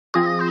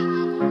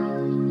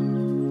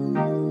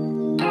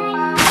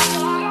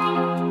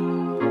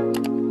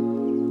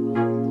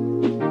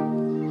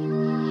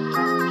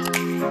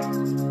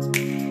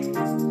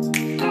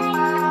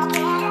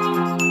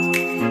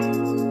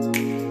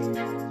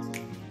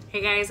Hey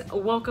guys,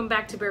 welcome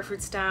back to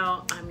Barefoot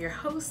Style. I'm your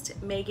host,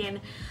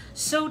 Megan.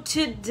 So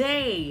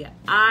today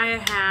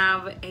I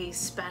have a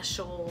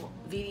special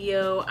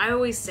video. I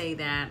always say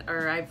that,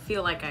 or I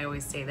feel like I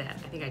always say that.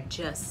 I think I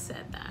just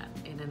said that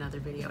in another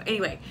video.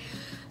 Anyway,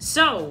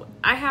 so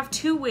I have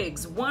two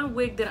wigs. One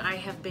wig that I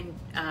have been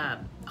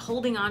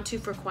holding on to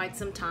for quite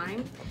some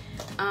time,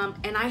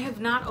 and I have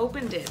not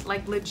opened it,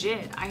 like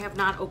legit. I have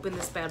not opened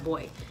this bad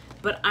boy.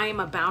 But I am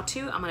about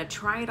to. I'm gonna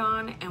try it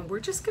on and we're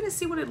just gonna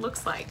see what it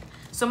looks like.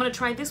 So I'm gonna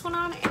try this one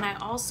on, and I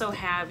also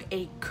have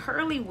a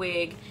curly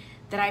wig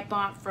that I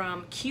bought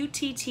from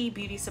QTT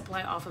Beauty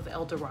Supply off of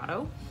El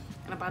Dorado.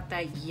 And I bought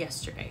that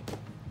yesterday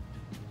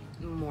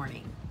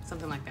morning,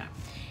 something like that.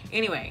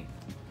 Anyway,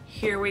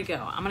 here we go.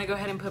 I'm gonna go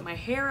ahead and put my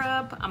hair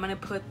up. I'm gonna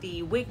put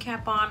the wig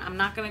cap on. I'm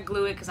not gonna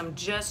glue it because I'm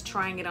just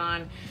trying it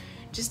on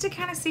just to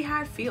kind of see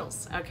how it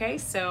feels. Okay,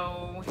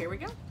 so here we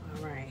go.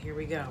 All right, here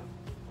we go.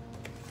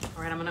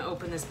 All right, I'm gonna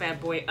open this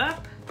bad boy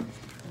up.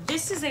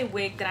 This is a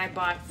wig that I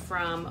bought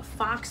from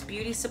Fox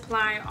Beauty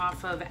Supply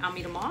off of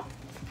Alameda Mall.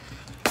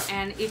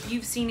 And if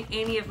you've seen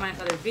any of my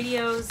other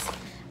videos,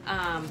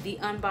 the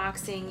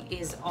unboxing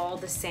is all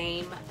the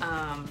same.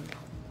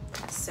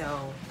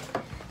 So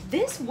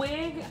this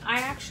wig, I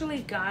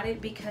actually got it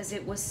because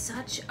it was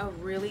such a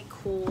really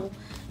cool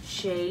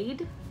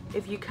shade.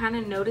 If you kind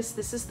of notice,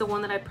 this is the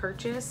one that I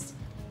purchased,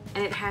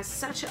 and it has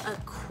such a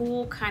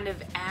cool kind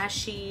of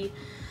ashy,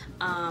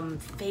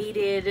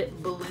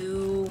 faded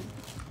blue.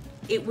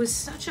 It was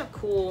such a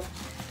cool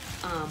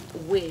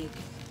wig.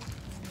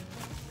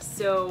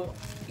 So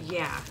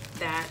yeah,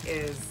 that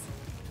is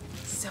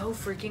so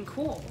freaking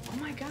cool. Oh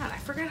my god, I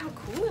forgot how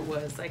cool it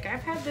was. Like,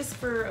 I've had this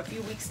for a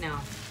few weeks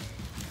now.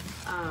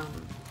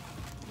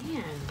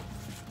 Man,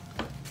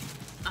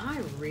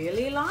 I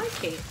really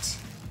like it.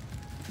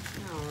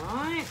 All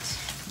right,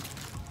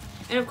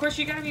 and of course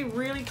you gotta be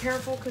really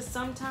careful because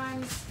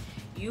sometimes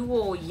you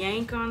will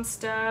yank on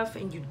stuff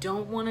and you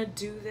don't want to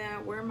do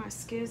that. Where are my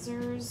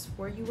scissors?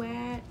 Where you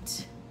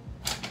at?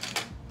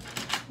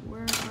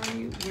 Where are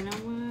you? You know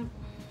what?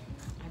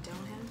 I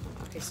don't have them.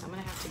 Okay, so I'm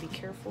gonna have to be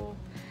careful.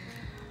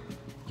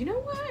 You know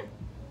what?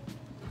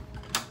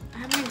 I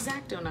have an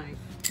X-Acto knife.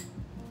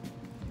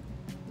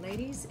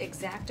 Ladies,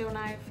 X-Acto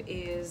knife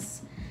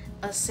is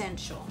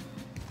essential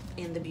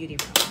in the beauty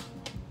room.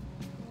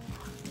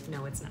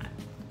 No, it's not.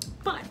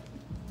 But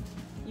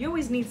you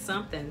always need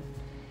something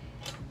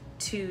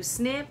to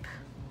snip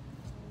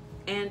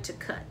and to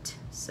cut.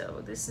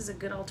 So this is a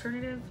good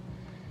alternative.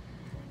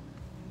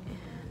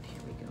 And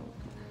here we go.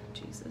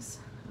 Jesus,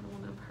 I don't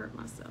want to hurt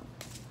myself.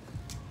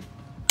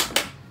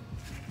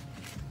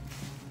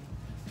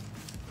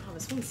 Oh,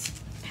 this one's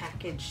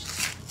packaged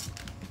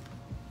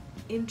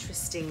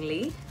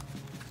interestingly.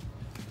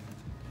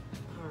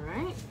 All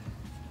right.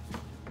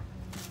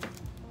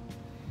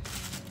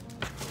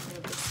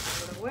 Move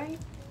this out of the way.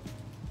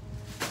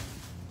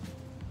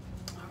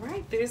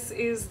 Right, this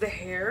is the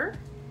hair,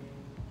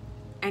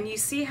 and you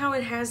see how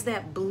it has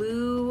that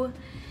blue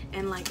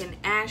and like an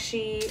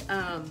ashy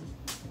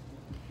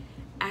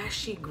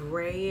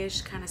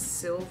grayish kind of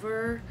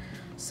silver,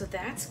 so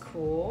that's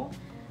cool.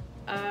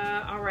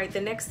 All right,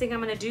 the next thing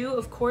I'm gonna do,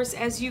 of course,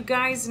 as you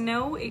guys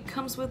know, it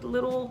comes with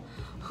little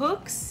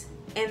hooks,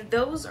 and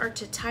those are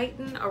to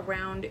tighten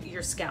around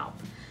your scalp.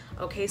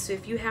 Okay, so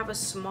if you have a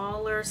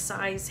smaller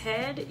size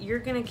head, you're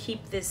gonna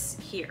keep this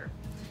here,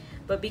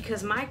 but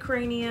because my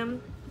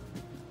cranium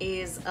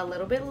is a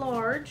little bit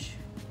large,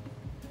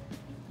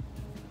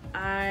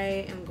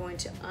 I am going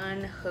to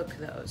unhook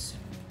those.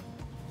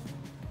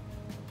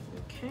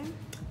 Okay,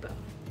 boom.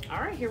 All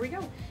right, here we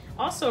go.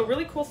 Also, a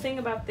really cool thing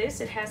about this,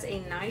 it has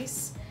a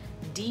nice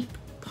deep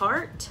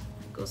part,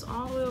 goes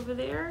all the way over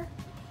there.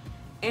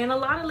 And a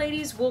lot of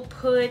ladies will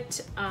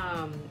put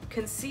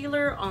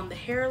concealer on the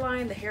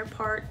hairline, the hair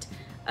part,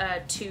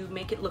 to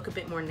make it look a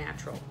bit more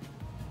natural.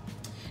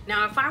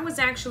 Now, if I was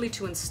actually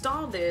to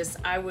install this,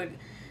 I would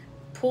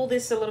pull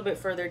this a little bit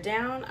further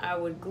down. I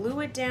would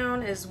glue it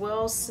down as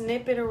well,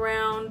 snip it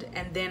around,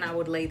 and then I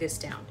would lay this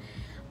down.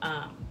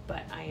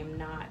 But I am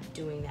not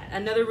doing that.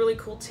 Another really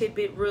cool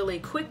tidbit really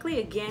quickly,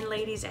 again,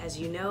 ladies, as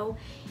you know,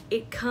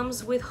 it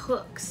comes with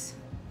hooks.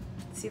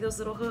 See those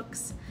little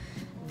hooks?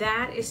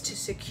 That is to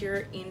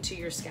secure into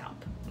your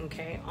scalp,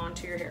 okay,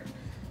 onto your hair.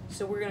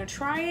 So we're gonna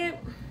try it.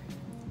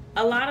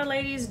 A lot of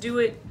ladies do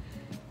it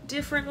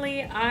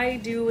differently. I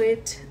do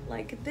it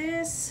like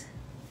this.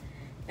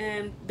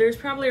 And there's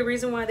probably a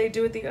reason why they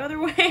do it the other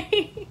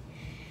way.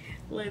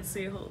 Let's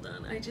see, hold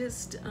on.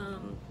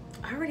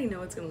 I already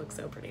know it's gonna look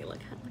so pretty. Look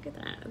at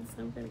that, it's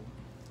so pretty.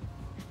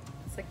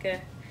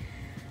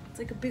 It's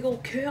like a big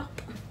old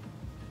cap.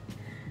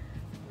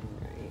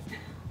 All right,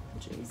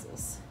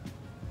 Jesus.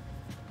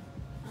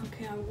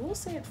 Okay, I will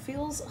say it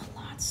feels a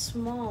lot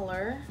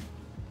smaller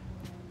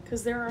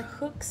because there are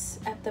hooks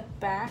at the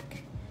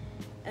back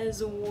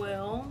as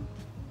well.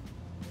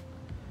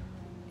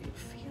 It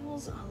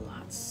feels a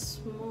lot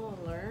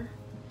smaller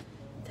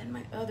than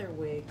my other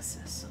wigs,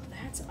 so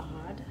that's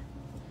odd.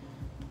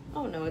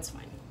 Oh no, it's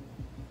fine.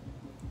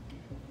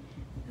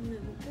 And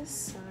then this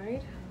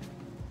side,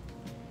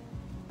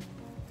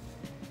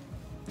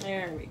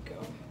 There we go.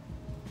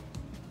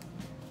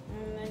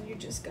 And then you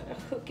just gotta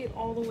hook it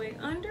all the way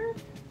under.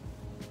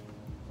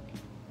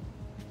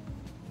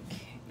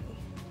 Okay.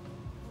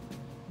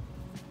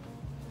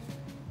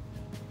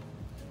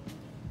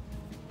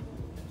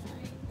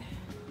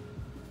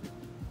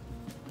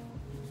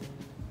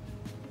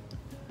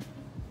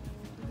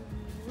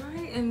 All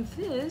right, and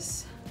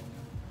this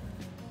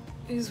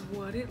is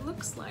what it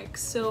looks like.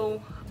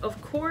 So,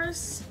 of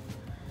course,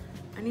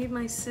 I need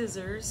my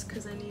scissors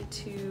because I need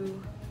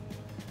to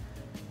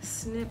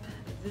snip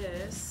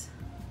this.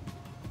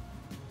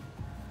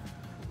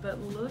 But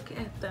look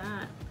at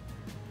that.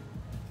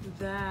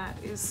 That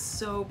is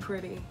so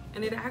pretty.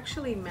 And it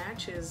actually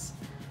matches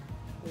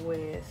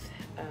with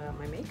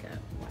my makeup.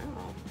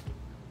 Wow.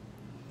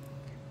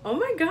 Oh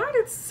my God,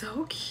 it's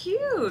so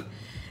cute.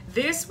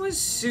 This was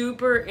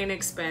super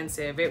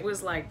inexpensive. It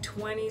was like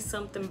 20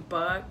 something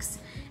bucks.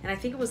 And I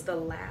think it was the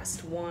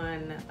last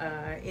one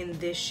in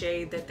this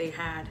shade that they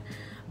had.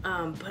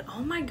 But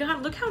oh my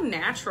God, look how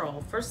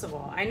natural. First of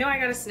all, I know I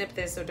gotta snip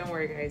this, so don't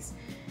worry guys.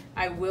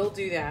 I will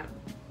do that.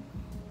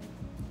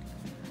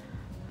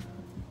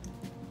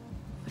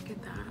 Look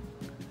at that.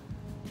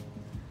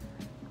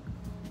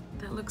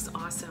 That looks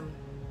awesome.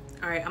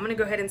 All right, I'm gonna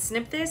go ahead and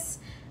snip this.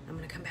 I'm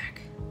gonna come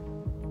back.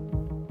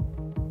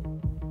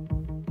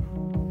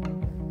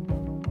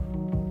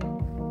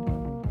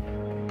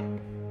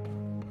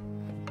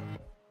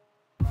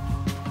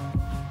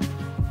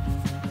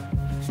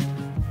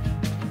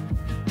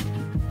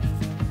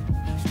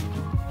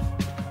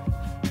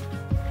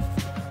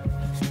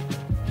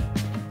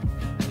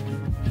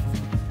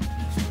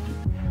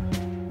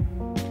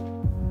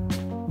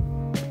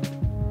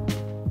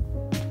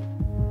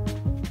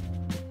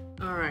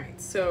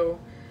 So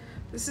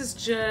this is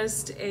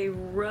just a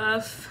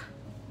rough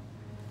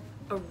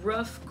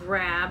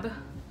grab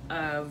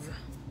of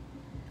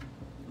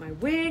my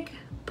wig,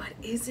 but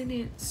isn't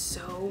it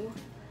so,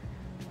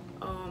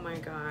 oh my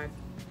God,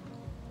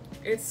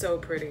 it's so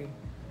pretty.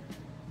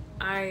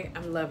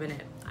 I'm loving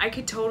it. I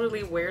could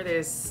totally wear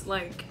this,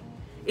 like,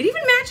 it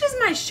even matches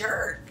my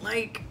shirt,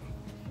 like,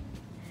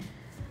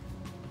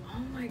 oh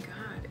my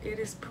God, it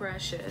is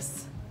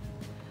precious.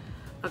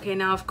 Okay,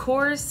 now of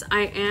course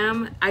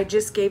I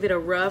just gave it a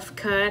rough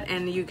cut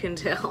and you can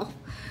tell,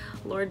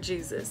 Lord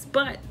Jesus,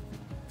 but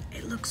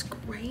it looks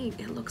great.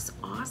 It looks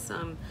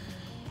awesome.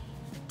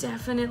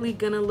 Definitely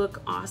gonna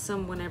look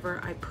awesome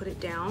whenever I put it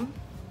down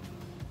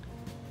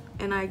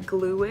and I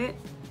glue it.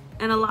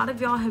 And a lot of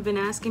y'all have been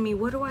asking me,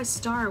 what do I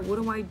start?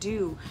 What do I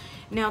do?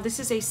 Now this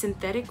is a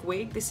synthetic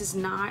wig. This is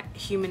not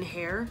human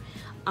hair.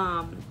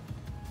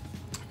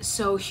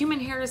 So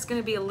human hair is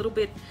gonna be a little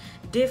bit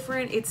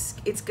different.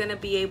 It's gonna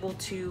be able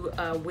to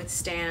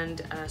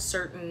withstand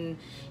certain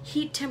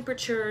heat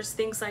temperatures,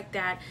 things like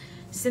that.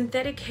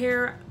 Synthetic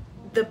hair,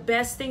 the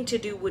best thing to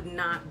do would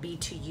not be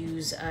to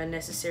use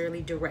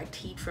necessarily direct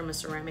heat from a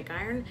ceramic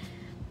iron.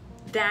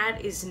 That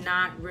is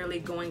not really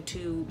going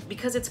to,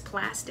 because it's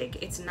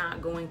plastic, it's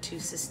not going to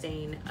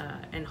sustain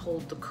and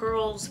hold the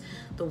curls,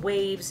 the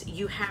waves.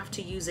 You have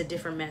to use a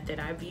different method.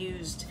 I've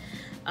used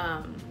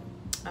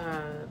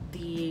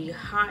the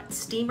hot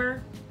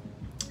steamer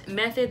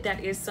method.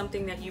 That is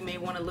something that you may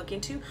want to look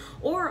into.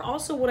 Or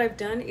also what I've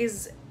done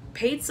is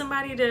paid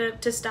somebody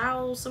to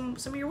style some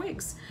of your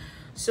wigs.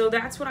 So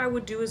that's what I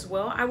would do as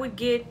well. I would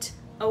get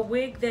a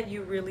wig that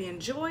you really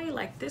enjoy,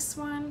 like this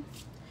one,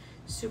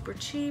 super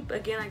cheap.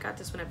 Again, I got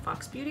this one at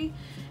Fox Beauty,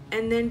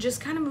 and then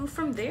just kind of move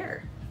from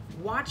there.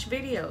 Watch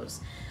videos.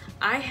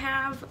 I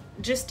have,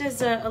 just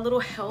as a little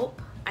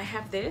help, I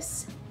have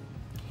this.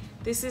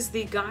 This is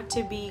the Got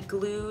to Be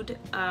Glued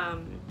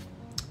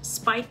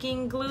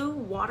spiking glue,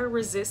 water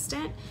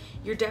resistant.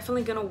 You're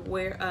definitely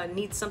gonna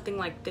need something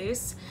like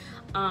this.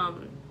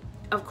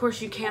 Of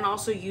course you can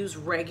also use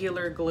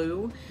regular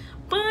glue,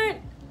 but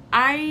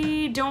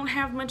I don't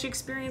have much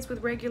experience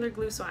with regular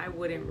glue, so I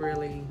wouldn't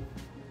really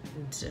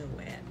do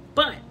it.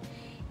 But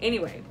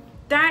anyway,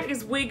 that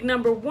is wig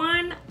number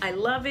 1. I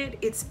love it.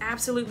 It's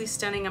absolutely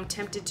stunning. I'm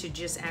tempted to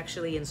just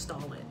actually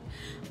install it,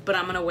 but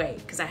I'm gonna wait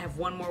because I have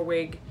one more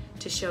wig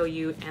to show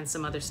you and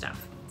some other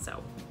stuff,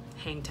 so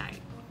hang tight.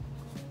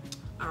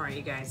 All right,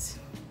 you guys,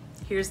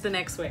 here's the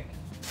next wig.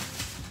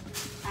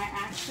 I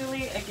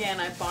actually, again,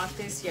 I bought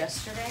this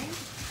yesterday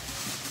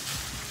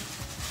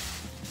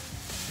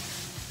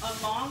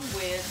along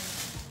with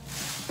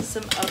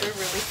some other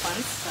really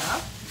fun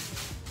stuff.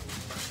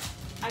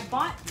 I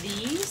bought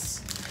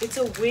these. It's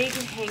a wig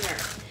hanger.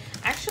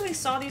 I actually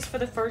saw these for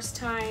the first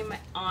time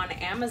on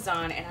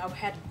Amazon, and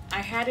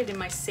I had it in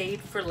my save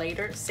for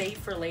later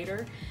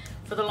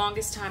for the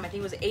longest time. I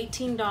think it was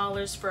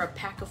 $18 for a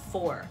pack of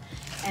 4.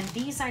 And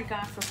these I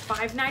got for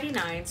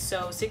 $5.99,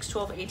 so 6,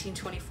 12, 18,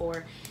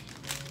 24.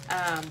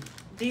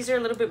 These are a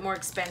little bit more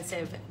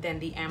expensive than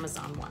the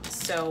Amazon ones.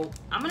 So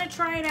I'm gonna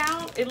try it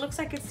out. It looks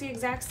like it's the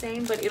exact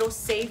same, but it'll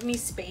save me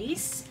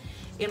space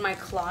in my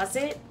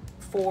closet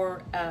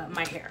for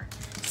my hair.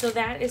 So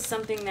that is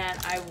something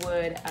that I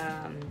would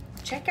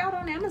check out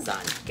on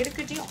Amazon. Get a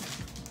good deal.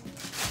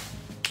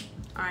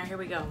 All right, here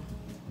we go.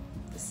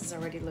 This is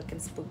already looking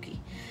spooky.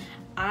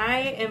 I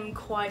am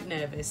quite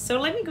nervous. So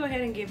let me go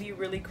ahead and give you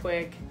really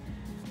quick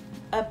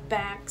a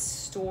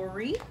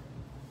backstory.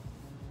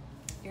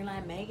 You're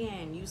like,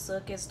 Megan, you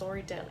suck at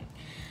storytelling.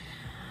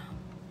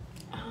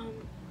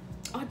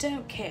 I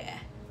don't care.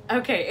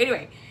 Okay,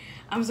 anyway,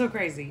 I'm so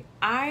crazy.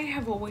 I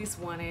have always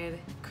wanted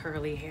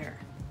curly hair,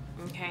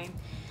 okay?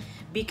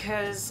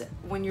 Because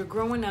when you're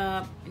growing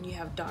up and you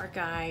have dark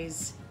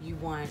eyes, you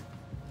want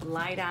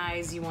light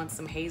eyes, you want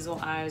some hazel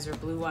eyes or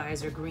blue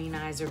eyes or green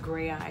eyes or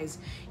gray eyes.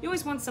 You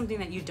always want something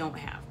that you don't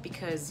have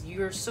because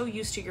you're so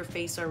used to your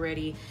face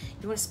already.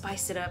 You want to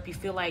spice it up. You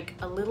feel like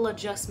a little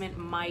adjustment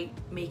might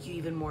make you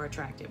even more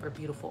attractive or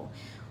beautiful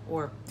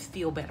or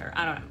feel better.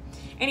 I don't know.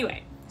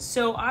 Anyway,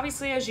 so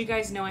obviously, as you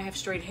guys know, I have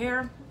straight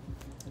hair.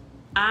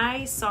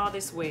 I saw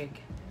this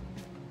wig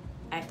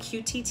at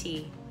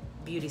QTT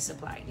Beauty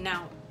Supply.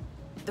 Now,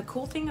 the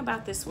cool thing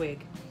about this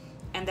wig,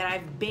 and that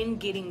I've been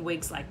getting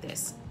wigs like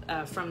this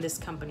from this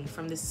company,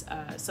 from this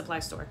supply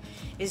store,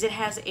 is it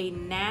has a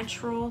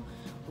natural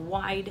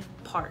wide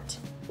part.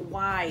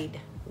 Wide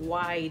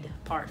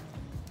part.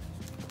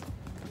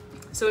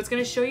 So it's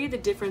going to show you the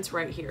difference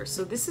right here.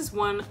 So this is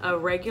one a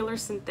regular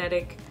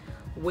synthetic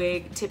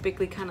wig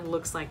typically kind of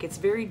looks like. It's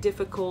very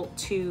difficult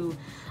to,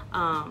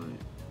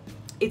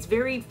 it's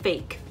very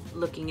fake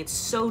looking. It's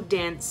so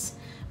dense.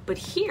 But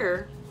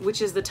here,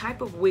 which is the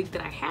type of wig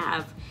that I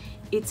have,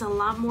 it's a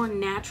lot more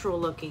natural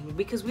looking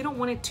because we don't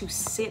want it to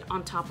sit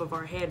on top of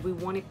our head. We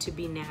want it to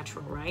be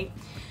natural, right?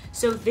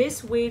 So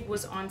this wig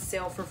was on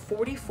sale for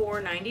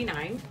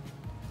 $44.99,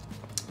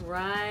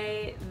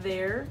 right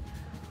there,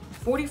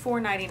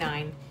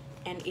 $44.99,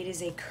 and it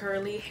is a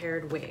curly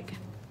haired wig.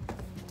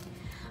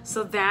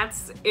 So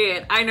that's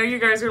it. I know you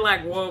guys are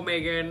like, whoa,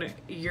 Megan,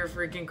 you're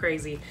freaking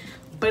crazy.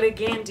 But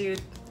again,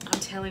 dude, I'm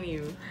telling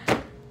you,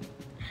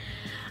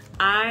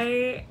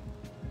 I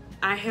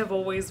have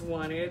always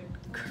wanted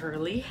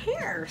curly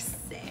hair,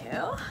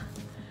 so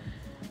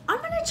I'm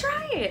gonna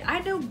try it. I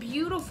know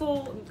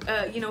beautiful,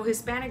 you know,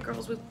 Hispanic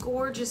girls with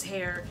gorgeous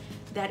hair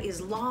that is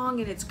long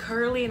and it's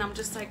curly, and I'm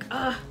just like,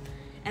 ugh.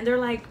 And they're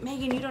like,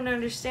 Megan, you don't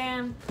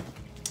understand.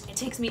 It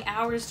takes me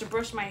hours to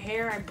brush my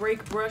hair. I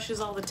break brushes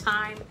all the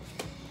time.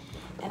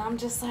 And I'm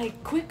just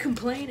like, quit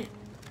complaining.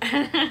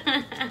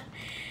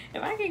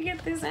 If I can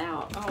get this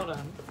out, hold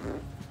on.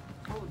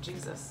 Oh,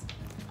 Jesus.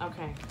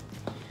 Okay.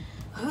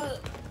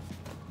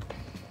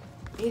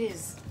 It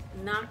is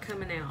not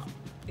coming out.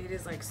 It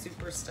is like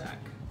super stuck.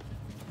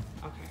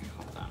 Okay,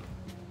 hold on.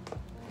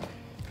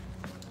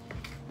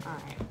 All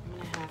right, I'm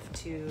gonna have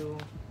to,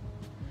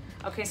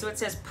 okay, so it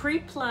says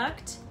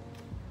pre-plucked,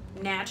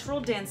 natural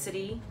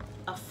density,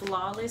 a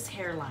flawless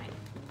hairline.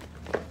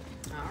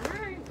 All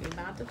right, we're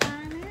about to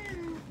find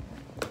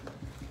out.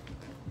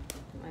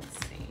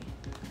 Let's see.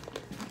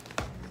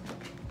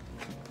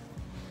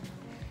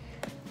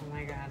 Oh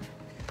my God.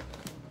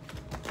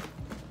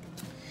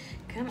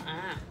 Come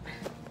on.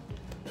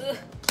 Ugh.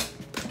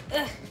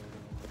 Ugh.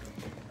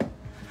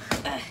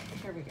 Ugh.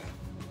 Here we go.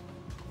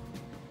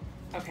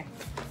 Okay.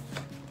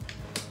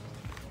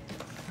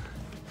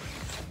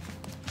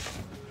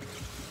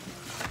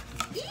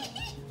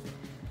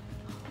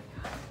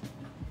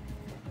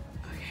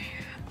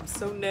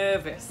 So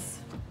nervous.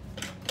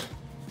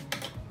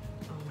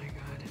 Oh my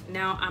God.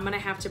 Now I'm gonna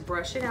have to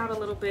brush it out a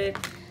little bit,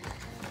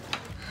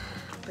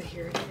 but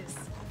here it is.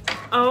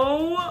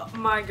 Oh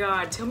my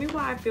God. Tell me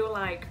why I feel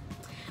like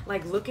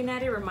looking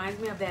at it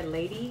reminds me of that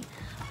lady,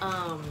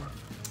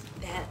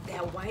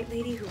 that white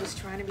lady who was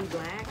trying to be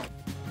black.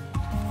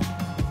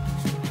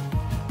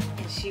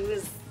 And she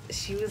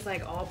was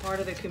like all part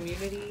of the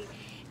community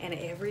and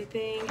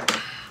everything.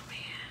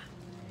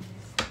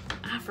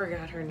 I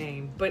forgot her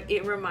name, but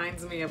it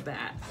reminds me of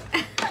that.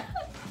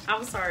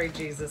 I'm sorry,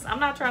 Jesus. I'm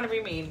not trying to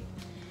be mean,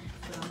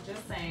 but I'm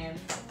just saying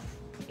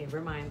it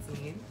reminds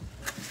me.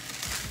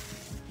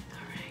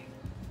 All right.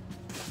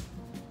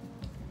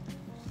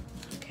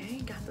 Okay,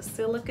 got the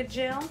silica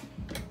gel.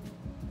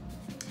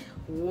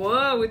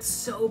 Whoa, it's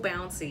so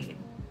bouncy.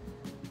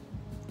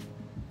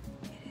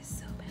 It is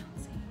so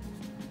bouncy.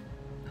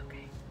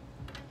 Okay.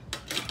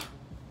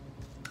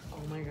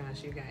 Oh my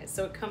gosh, you guys.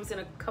 So it comes in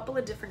a couple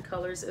of different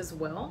colors as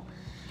well.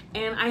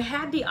 And I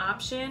had the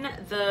option,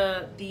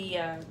 the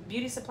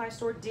beauty supply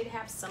store did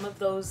have some of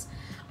those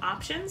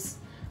options.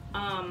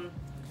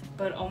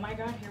 But oh my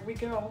God, here we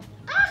go.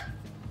 Ah!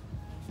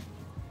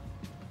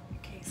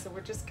 Okay, so we're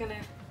just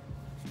gonna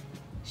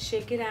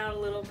shake it out a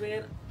little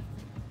bit.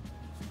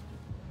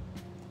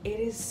 It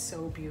is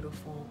so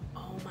beautiful.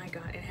 Oh my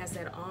God, it has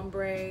that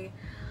ombre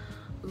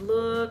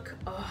look.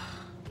 Oh.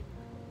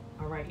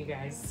 All right, you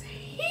guys.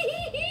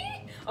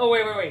 Oh,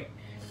 wait.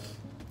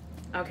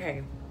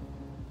 Okay.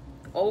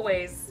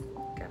 Always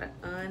gotta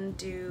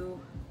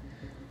undo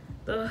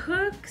the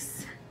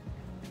hooks.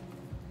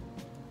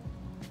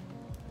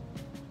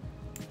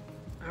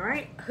 All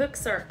right,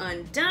 hooks are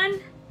undone.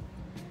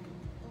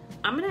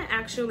 I'm gonna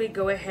actually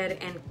go ahead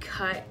and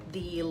cut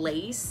the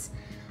lace.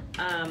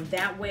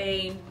 That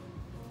way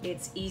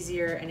it's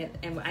easier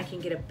and I can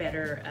get a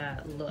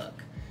better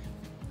look.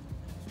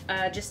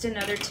 just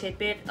another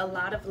tidbit, a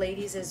lot of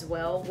ladies as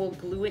well will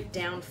glue it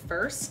down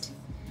first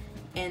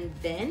and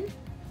then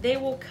they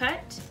will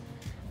cut.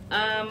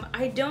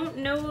 I don't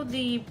know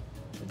the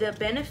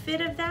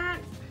benefit of that,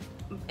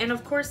 and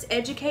of course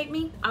educate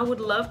me. I would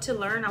love to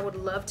learn. I would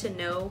love to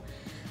know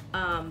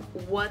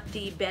what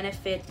the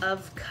benefit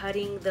of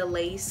cutting the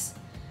lace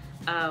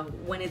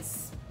when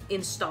it's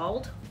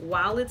installed,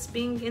 while it's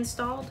being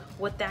installed,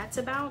 what that's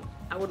about.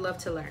 I would love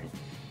to learn.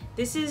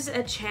 This is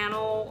a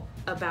channel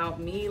about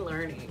me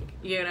learning,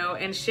 you know,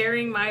 and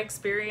sharing my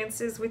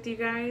experiences with you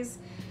guys,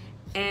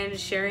 and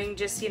sharing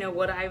just, you know,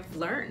 what I've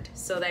learned,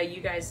 so that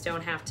you guys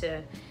don't have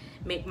to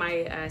make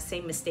my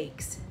same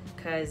mistakes,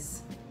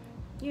 because,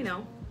 you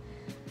know,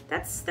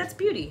 that's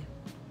beauty.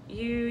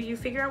 You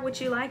figure out what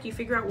you like, you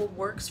figure out what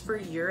works for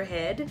your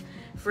head,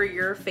 for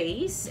your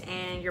face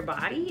and your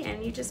body,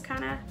 and you just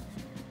kind of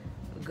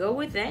go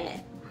with that.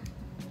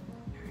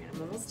 All right,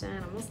 I'm almost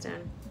done, almost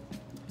done.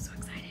 I'm so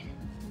excited.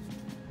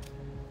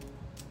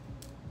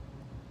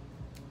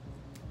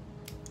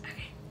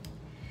 Okay.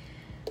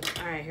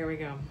 All right, here we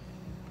go.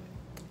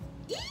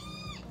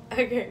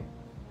 Okay.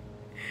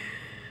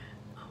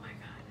 Oh my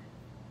God.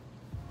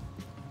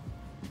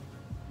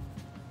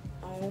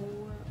 Oh,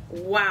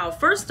 wow.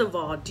 First of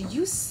all, do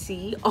you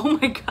see? Oh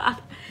my God.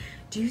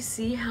 Do you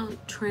see how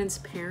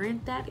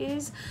transparent that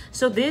is?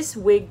 So this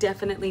wig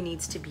definitely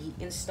needs to be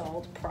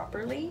installed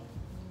properly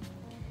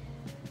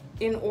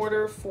in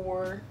order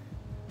for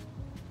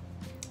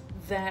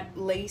that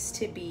lace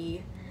to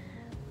be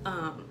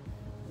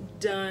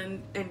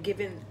done and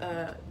given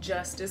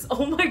justice.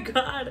 Oh my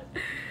God.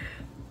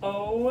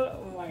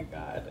 Oh my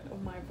God.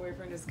 My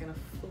boyfriend is gonna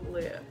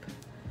flip.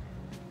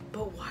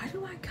 But why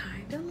do I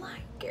kind of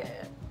like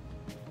it?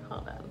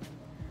 Hold on.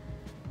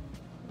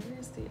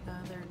 Where's the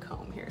other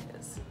comb? Here it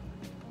is.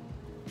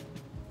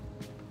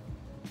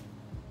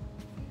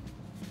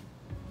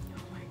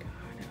 Oh my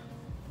God.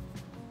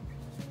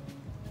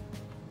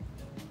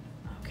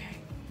 Okay.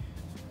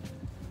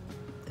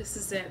 This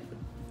is it.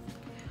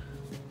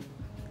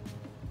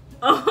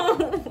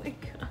 Oh my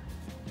God.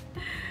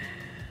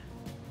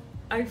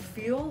 I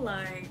feel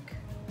like,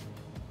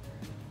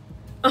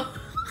 oh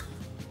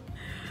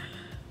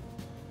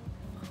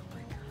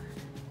my God,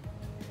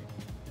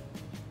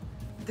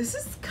 this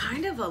is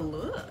kind of a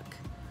look.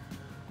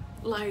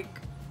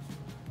 Like,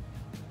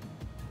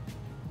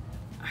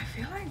 I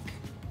feel like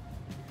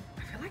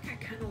I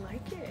kind of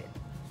like it.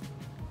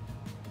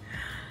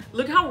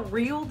 Look how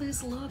real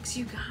this looks,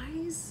 you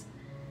guys.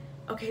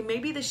 Okay,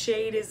 maybe the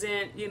shade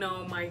isn't, you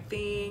know, my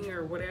thing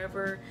or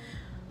whatever,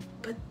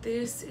 but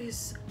this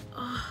is,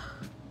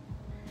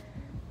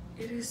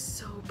 it is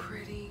so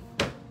pretty.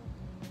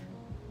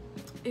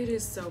 It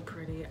is so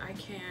pretty. I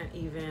can't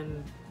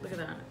even, look at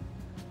that.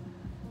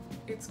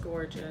 It's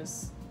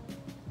gorgeous.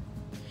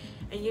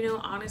 And you know,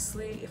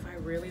 honestly, if I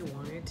really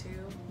wanted to,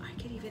 I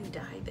could even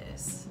dye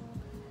this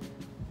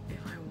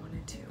if I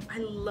wanted to. I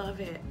love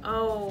it.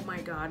 Oh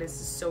my God,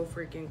 this is so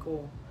freaking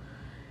cool.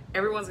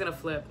 Everyone's gonna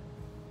flip.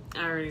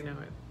 I already know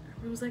it.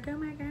 Everyone's like, oh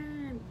my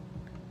God.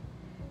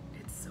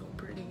 It's so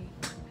pretty.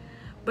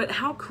 But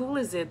how cool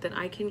is it that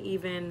I can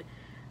even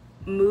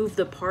move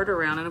the part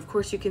around? And of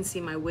course you can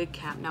see my wig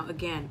cap. Now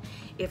again,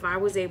 if I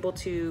was able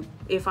to,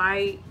 if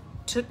I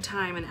took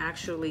time and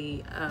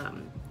actually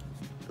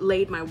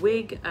laid my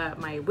wig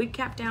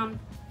cap down,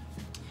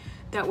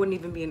 that wouldn't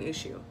even be an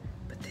issue.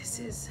 But this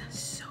is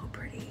so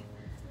pretty.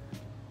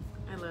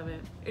 I love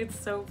it. It's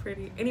so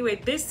pretty. Anyway,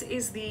 this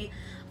is the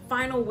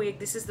final wig.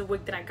 This is the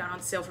wig that I got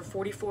on sale for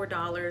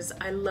 $44.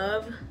 I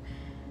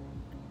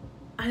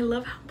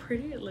love how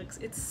pretty it looks.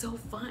 It's so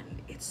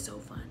fun. It's so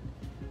fun.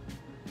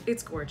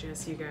 It's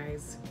gorgeous, you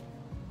guys.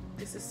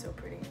 This is so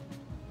pretty.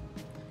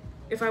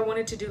 If I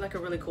wanted to do like a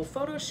really cool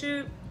photo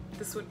shoot,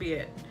 this would be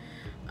it.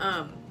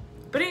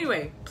 But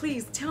anyway,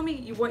 please tell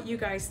me what you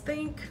guys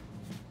think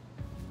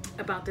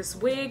about this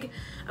wig,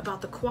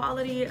 about the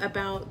quality,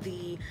 about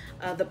the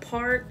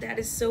part. That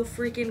is so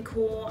freaking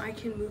cool. I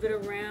can move it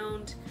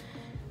around.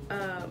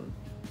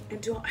 And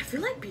do, I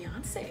feel like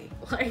Beyonce.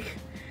 Like,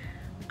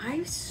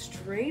 I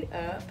straight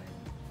up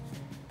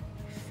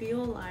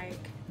feel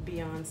like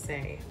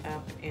Beyonce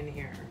up in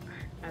here.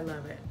 I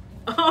love it.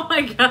 Oh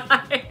my God.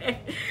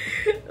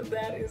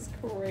 That is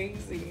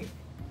crazy.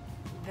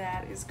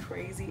 That is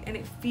crazy. And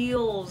it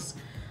feels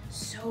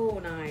so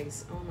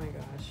nice. Oh my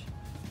gosh.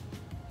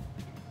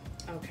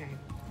 Okay.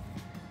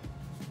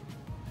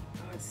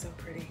 Oh, it's so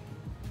pretty.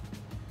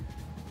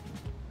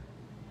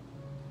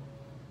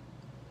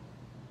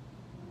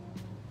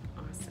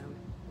 Awesome.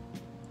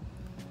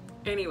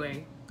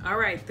 Anyway, all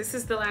right, this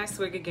is the last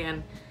wig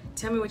again.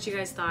 Tell me what you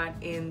guys thought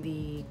in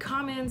the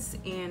comments,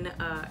 and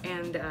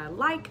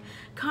like,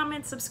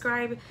 comment,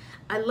 subscribe.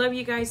 I love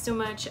you guys so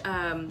much.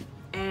 Yeah,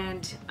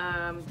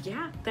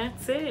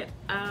 that's it.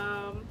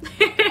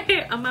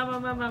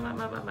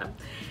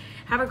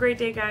 Have a great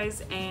day,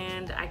 guys,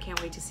 and I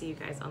can't wait to see you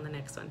guys on the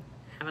next one.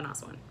 Have an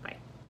awesome one. Bye.